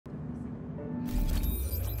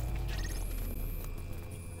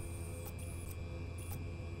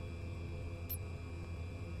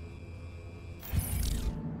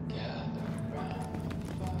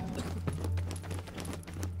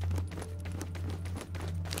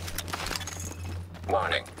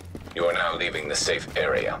Warning. You are now leaving the safe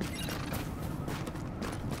area.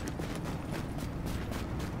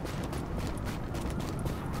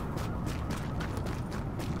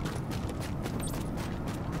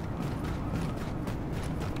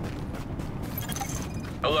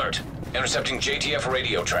 Alert. Intercepting JTF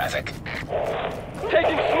radio traffic.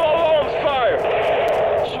 Taking small arms fire!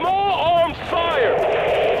 Small arms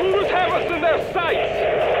fire! Hooters have us in their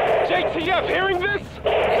sights! JTF hearing this?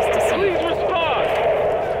 Please respond!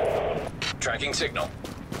 Tracking signal.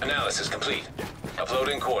 Analysis complete.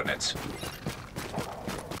 Uploading coordinates.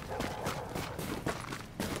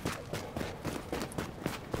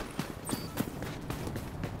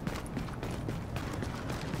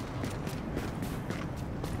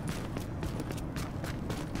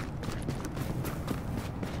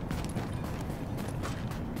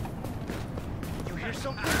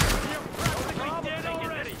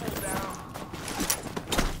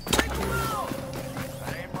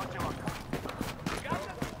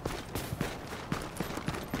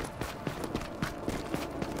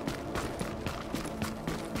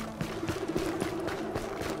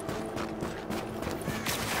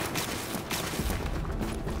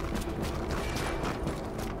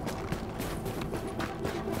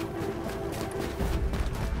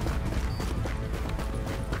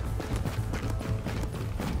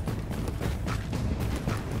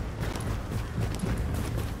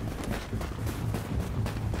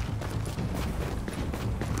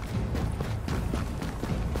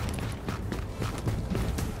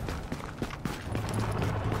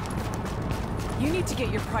 You need to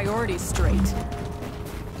get your priorities straight.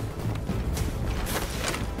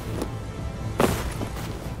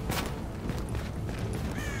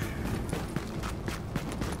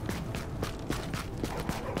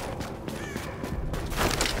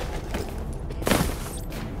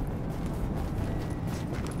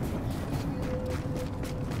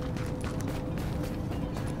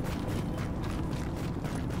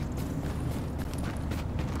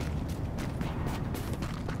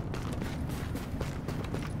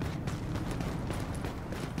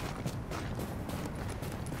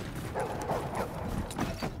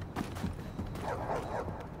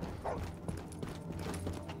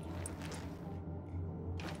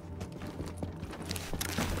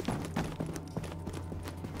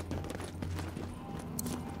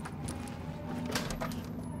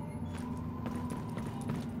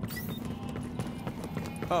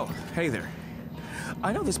 Oh, hey there.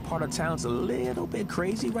 I know this part of town's a little bit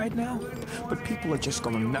crazy right now, but people are just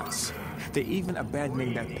going nuts. They're even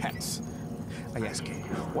abandoning their pets. I ask you,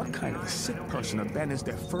 what kind of a sick person abandons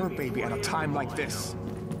their fur baby at a time like this?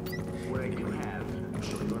 What I do have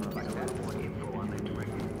is more info on the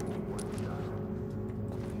directive.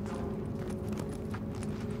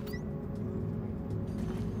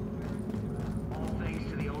 All thanks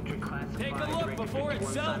to the ultra-classified. Take a look before it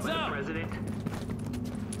sells out. President.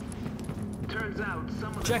 Turns out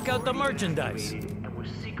some of Check out the merchandise. And were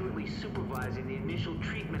secretly supervising the initial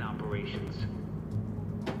treatment operations.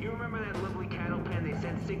 You remember that lovely cattle pen they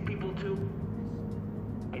sent sick people to?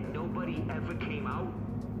 And nobody ever came out?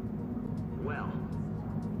 Well,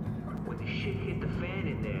 when the shit hit the fan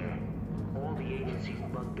in there, all the agencies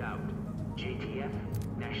bugged out. JTF,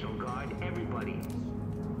 National Guard, everybody.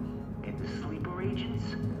 And the sleeper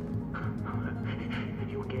agents?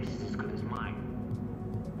 Your guess is as good as mine.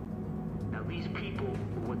 Now these people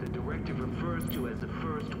are what the directive refers to as the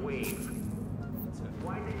first wave.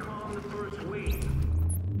 Why'd they call them the first wave?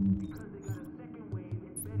 Because they got a second wave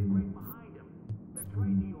embedded right behind them. That's right,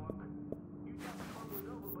 New York. You thought the fun was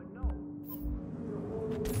over, but no.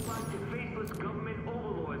 Bunch of faceless government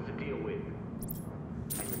overlords to deal with.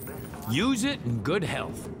 And the best part, Use it in good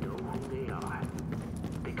health. you know who they are.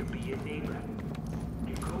 They could be your neighbor.